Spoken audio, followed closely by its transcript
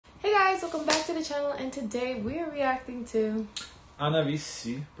guys, welcome back to the channel, and today we are reacting to Anna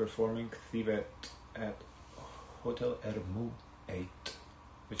Vissi performing Thivet at Hotel Ερμού 8,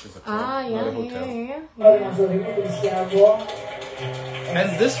 which is a club, not a hotel.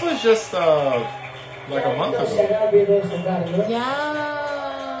 And this was just like a month ago.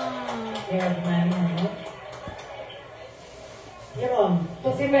 Το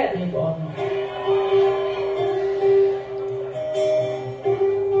Thivet λοιπόν.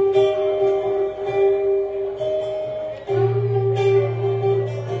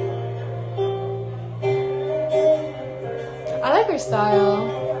 I like her style.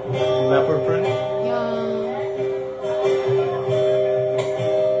 Leopard print? Yeah.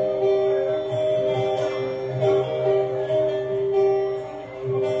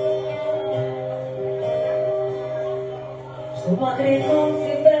 Στο μακρινό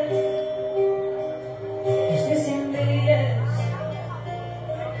Thivet, στις Ινδίες,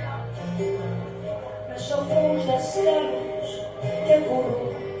 με σοφούς δασκάλους και γκουρού.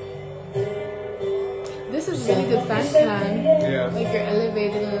 This is really good fan cam. Yeah. Like you're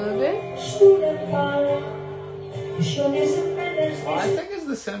elevated a little bit. I think it's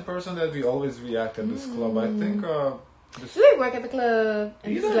the same person that we always react at this club. I think this, Do they work at the club? And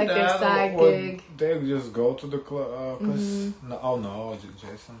this is like their that side or gig. they just go to the club. No, oh no,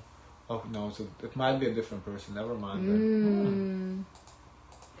 Jason. Oh no, so it might be a different person. Never mind. Then.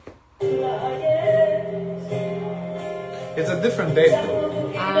 It's a different date though.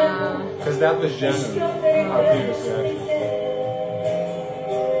 Because that was January, our previous reaction.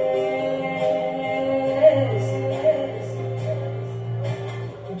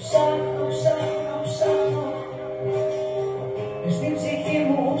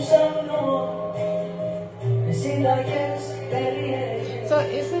 So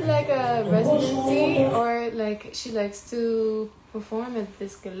is it like a residency, or like she likes to perform at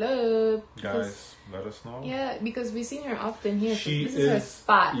this club? Guys, let us know. Yeah, because we've seen her often here. She This is her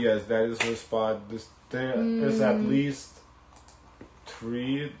spot. Yes, that is her spot. There is at least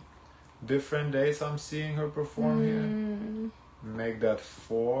 3 different days I'm seeing her perform here. Make that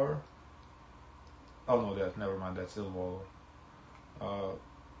 4. Oh no, never mind. That's Ilvolo.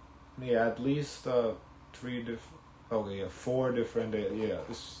 Yeah, at least 3 different. Okay, yeah, 4 different days.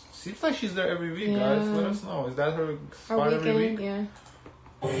 Yeah, it seems like she's there every week, guys. Let us know. Is that her spot every week? Yeah.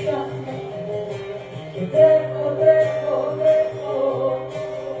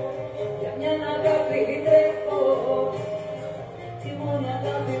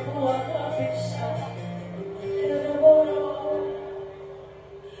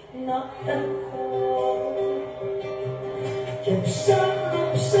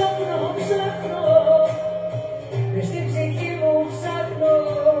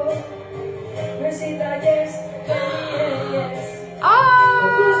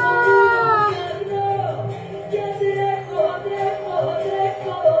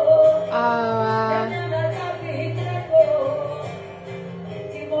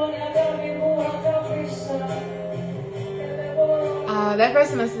 That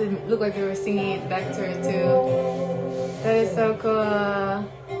person must have looked like they were singing it back to her too. That is so cool.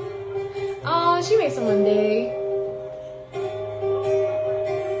 Oh, she made someone day.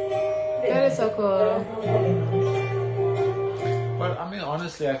 That is so cool. But I mean,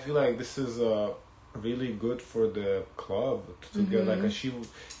 honestly, I feel like this is really good for the club to get like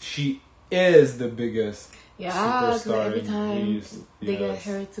she is the biggest superstar every in time Greece. they get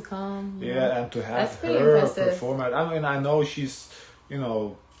her to come. Yeah, and to have That's pretty her impressive. perform it. I mean, I know she's, you know,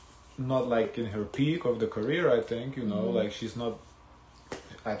 not like in her peak of the career. I think, you know, like she's not.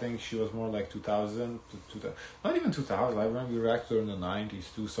 I think she was more like 2000 to not even 2000. I remember we reacted to her in the 90s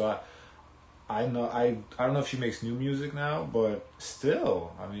too. So I know I don't know if she makes new music now, but still,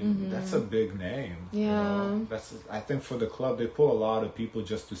 I mean, that's a big name. Yeah, you know? That's, I think for the club they pull a lot of people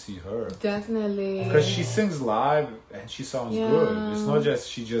just to see her. Definitely. Because she sings live and she sounds good. It's not just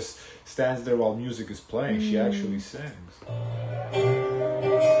she just stands there while music is playing. She actually sings.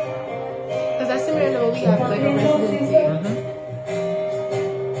 Because that's similar to what we have, like a residency.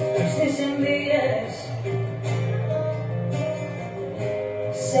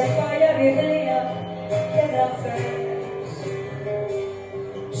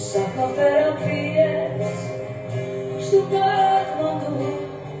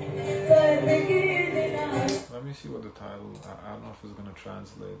 Let me see what the title. I don't know if it's gonna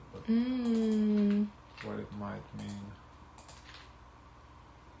translate, but what it might mean.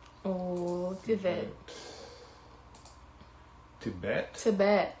 Oh, Thivet. Tibet?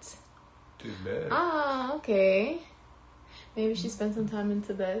 Thivet. Tibet. Ah, okay. Maybe she spent some time in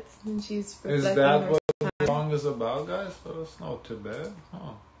Tibet and she's reflecting Is that her what the song is about, guys? Let us know. Tibet?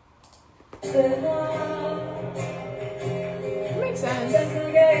 Huh. Makes sense.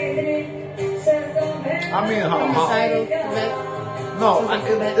 I mean, From the title, Thivet. no,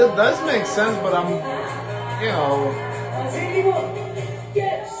 it does make sense, but I'm, you know,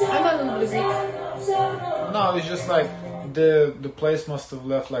 I'm not a little bit Greek. no, it's just like the place must have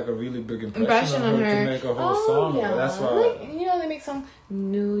left like a really big impression on her to make a whole song. Yeah. That's why. Like, you know, they make some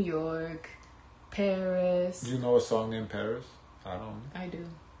New York, Paris. Do you know a song named Paris? I don't. I do.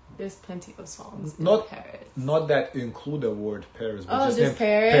 There's plenty of songs in Not Paris. Not that include the word Paris, but just just name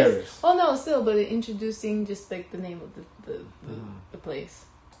Paris? Oh no, still, but introducing just like the name of the place.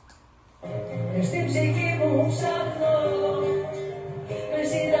 Or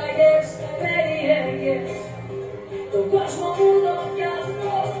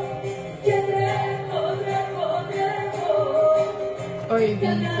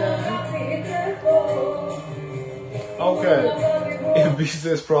Ibiza. Okay.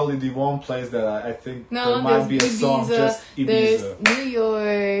 Ibiza is probably the one place that I think there might be a song just Ibiza. There's New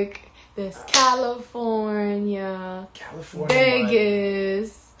York. There's California.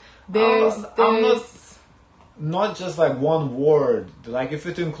 Vegas. There's not just like one word. Like if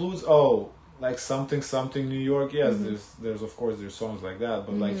it includes like something New York. Yes, there's of course there's songs like that,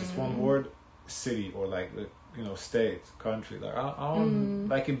 but like just one word, city or like the state, country. Like I don't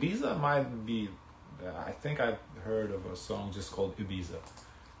like Ibiza might be. I think I've heard of a song just called Ibiza.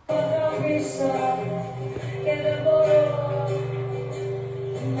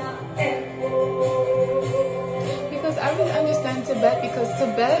 Because I really understand Thivet, because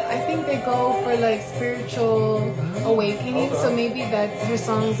Thivet, I think they go for like spiritual awakening. Okay. So maybe that her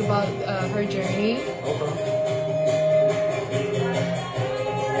song is about her journey. Okay.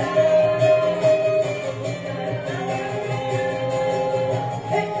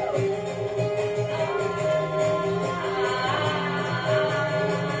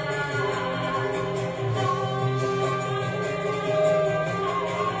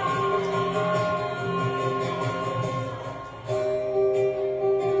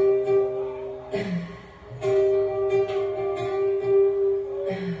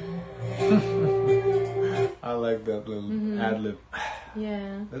 I like that little ad-lib.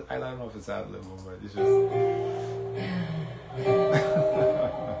 Yeah. I don't know if it's ad-lib or what. It's just...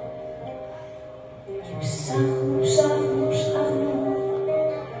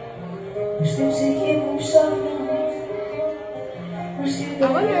 I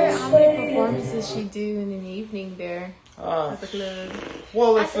wonder how many performances she do in an evening there at the club.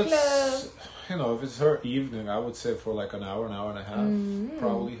 Well, if it's her evening, I would say for like an hour and a half.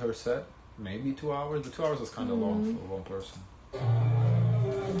 Probably her set. Maybe 2 hours. The 2 hours is kind of long for one person.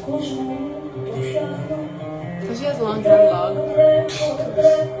 So she has a long dialogue.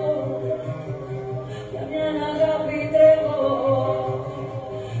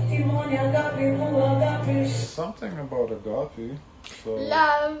 Something about agape. So,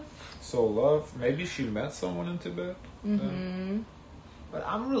 love. So love. Maybe she met someone in Tibet. But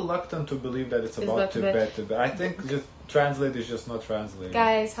I'm reluctant to believe that it's about Tibet. I think just translate is just not translating.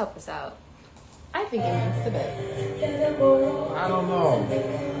 Guys, help us out. I think it means Tibet. I don't know.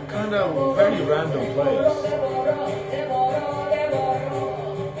 Kind of very random place.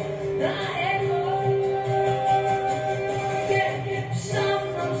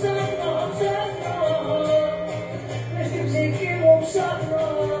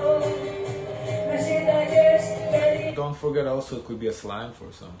 Don't forget also it could be a slang for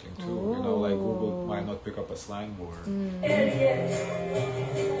something too. Ooh. You know, like Google might not pick up a slang word.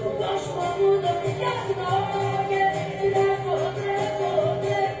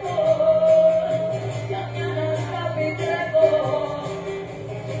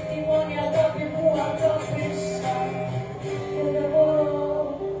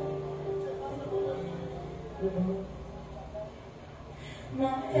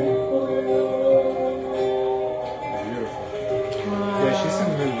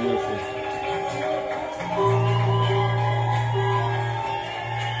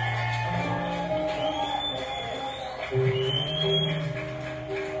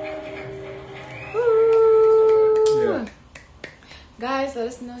 Guys, let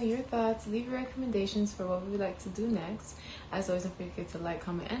us know your thoughts. Leave your recommendations for what we would like to do next. As always, don't forget to like,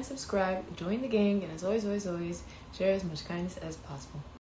 comment, and subscribe. Join the gang, and as always, share as much kindness as possible.